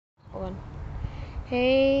Hold on.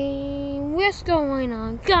 Hey, what's going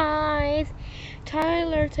on, guys?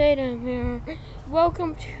 Tyler Tatum here.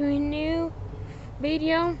 Welcome to a new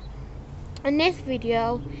video. And this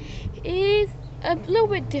video is a little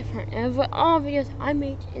bit different of what all videos I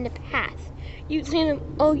made in the past. You've seen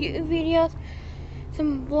some old YouTube videos,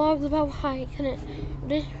 some vlogs about how I couldn't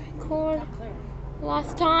record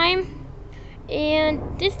last time.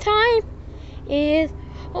 And this time is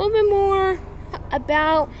a little bit more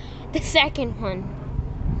about the second one.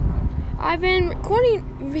 I've been recording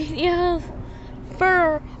videos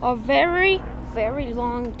for a very, very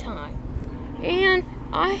long time, and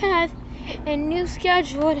I have a new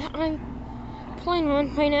schedule that I'm playing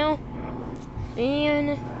on right now.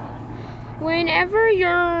 And whenever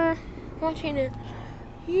you're watching it,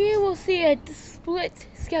 you will see a split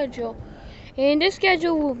schedule, and this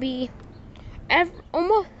schedule will be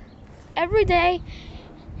almost every day.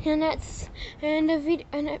 And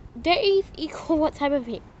the days equal what type of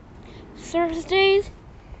video. Thursdays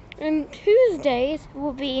and Tuesdays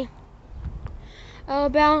will be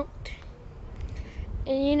about,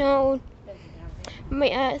 me and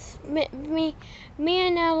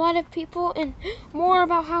a lot of people, and more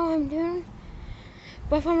about how I'm doing.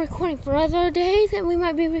 But if I'm recording for other days, then we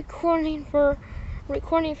might be recording for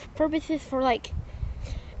purposes for like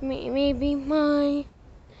maybe my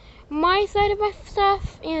side of my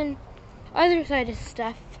stuff and other side of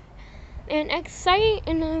stuff. And I'm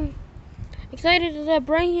excited to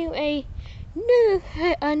bring you a new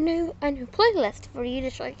playlist for you to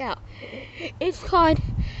check out. It's called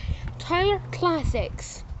Tyler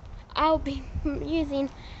Classics. I'll be using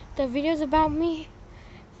the videos about me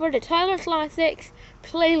for the Tyler Classics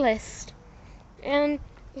playlist, and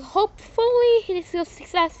hopefully this is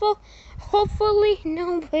successful. Hopefully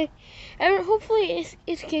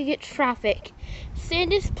it's gonna get traffic.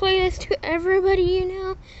 Send this playlist to everybody you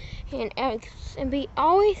know, and be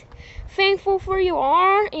always thankful for you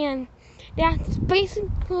are. And that's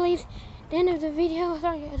basically the end of the video.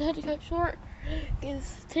 Sorry, I had to cut short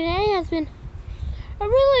because today has been a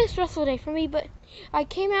really stressful day for me, but I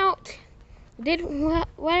came out, did what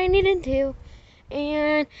I needed to,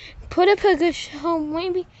 and put up a good show.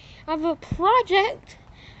 Maybe I have a project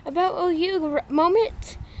about OU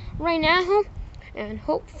moment right now, and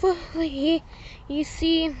hopefully you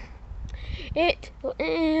see it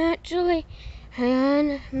actually.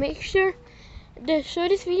 And make sure to show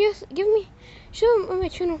this video. Show them my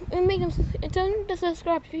channel and make them to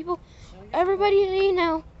subscribe to people, everybody you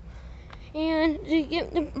know, and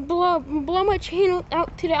to blow my channel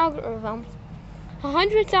out to the algorithm.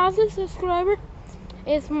 100,000 subscribers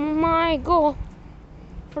is my goal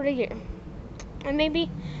for the year, and maybe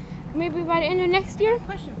by the end of next year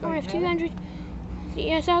I have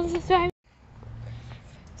 200,000 subscribers.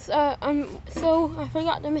 So I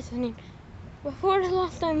forgot to mention it before the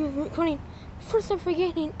last time of recording. First, I'm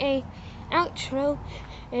forgetting a outro.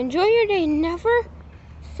 Enjoy your day. Never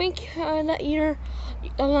think that you're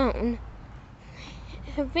alone.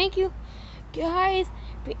 Thank you, guys,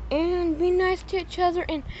 and be nice to each other,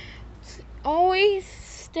 and always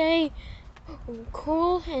stay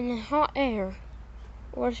cool in hot air,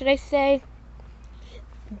 or should I say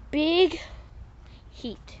big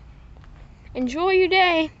heat. Enjoy your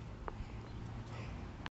day.